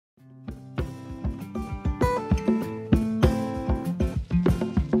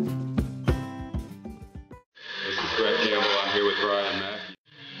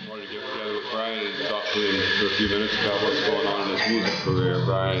career.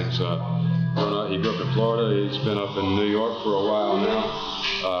 Brian's he grew up in Florida. He's been up in New York for a while now.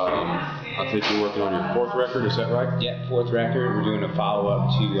 I think you're working on your 4th record, is that right? Yeah, 4th record. We're doing a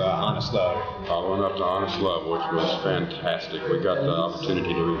follow-up to Honest Love. Following up to Honest Love, which was fantastic. We got the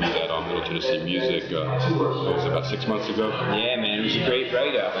opportunity to review that on Middle Tennessee Music, what was it, about 6 months ago? Yeah, man, it was a great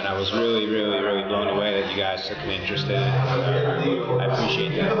write-up, and I was really blown away that you guys took an interest in it. I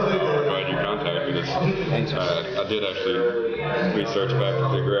appreciate that. We're glad you contacted us. Thanks. I did actually research back to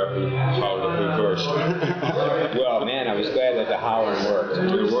figure out who hollered at who first. Well, man, I was glad that the hollering worked.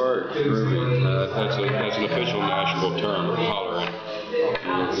 It worked. That's an official Nashville term, hollering.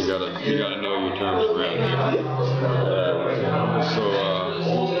 You gotta know your terms around here.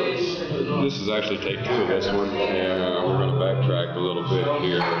 This is actually take 2 of this one, and we're going to backtrack a little bit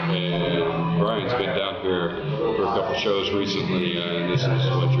here. And Brian's been down here for a couple shows recently, and this is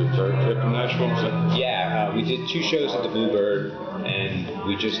what, your 3rd trip to Nashville? Yeah, we did 2 shows at the Bluebird, and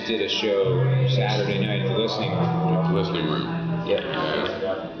we just did a show Saturday night at the Listening Room. The Listening Room. Yeah.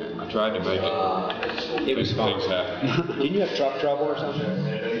 I tried to make it. It was fun. Things happen. Didn't you have truck trouble or something?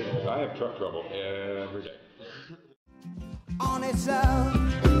 I have truck trouble every day. Honest love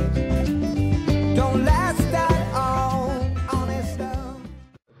don't last at all. Honest love.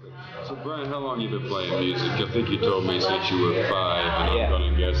 So Brian, how long have you been playing music? I think you told me since you were 5, and Yeah. I'm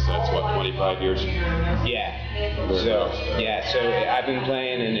going to guess that's what, 25 years? Yeah. So I've been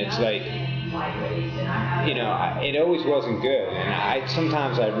playing, and it's like, you know, it always wasn't good, and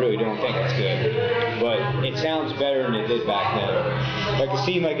sometimes I really don't think it's good, but it sounds better than it did back then. Like, it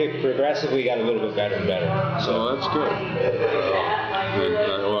seemed like it progressively got a little bit better and better. So that's good. I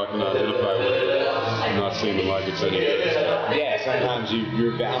can identify with it not seeming like it's any good stuff. Yeah, sometimes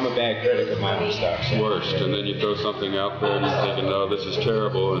I'm a bad critic of my own stuff. So. Worst, and then you throw something out there and you're thinking, no, this is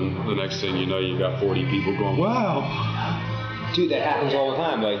terrible, and the next thing you know, you got 40 people going, wow. Dude, that happens all the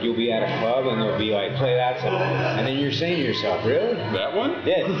time. Like, you'll be at a club and they'll be like, play that song. And then you're saying to yourself, really? That one?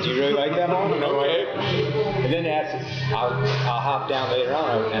 Yeah, do you really like that one? Okay. And then I'll hop down later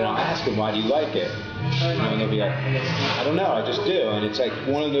on and I'll ask them, why do you like it? And they'll be like, I don't know, I just do. And it's like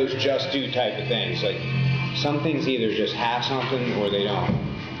one of those just do type of things. Like, some things either just have something or they don't.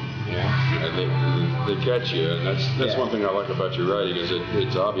 Yeah, they catch you, and that's one thing I like about your writing, is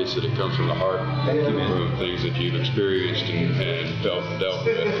it's obvious that it comes from the heart. Thank you, man. From things that you've experienced and dealt with.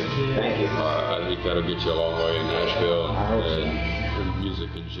 Thank you. I think that'll get you a long way in Nashville I hope so. and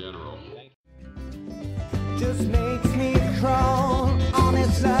music in general. Just makes me crawl.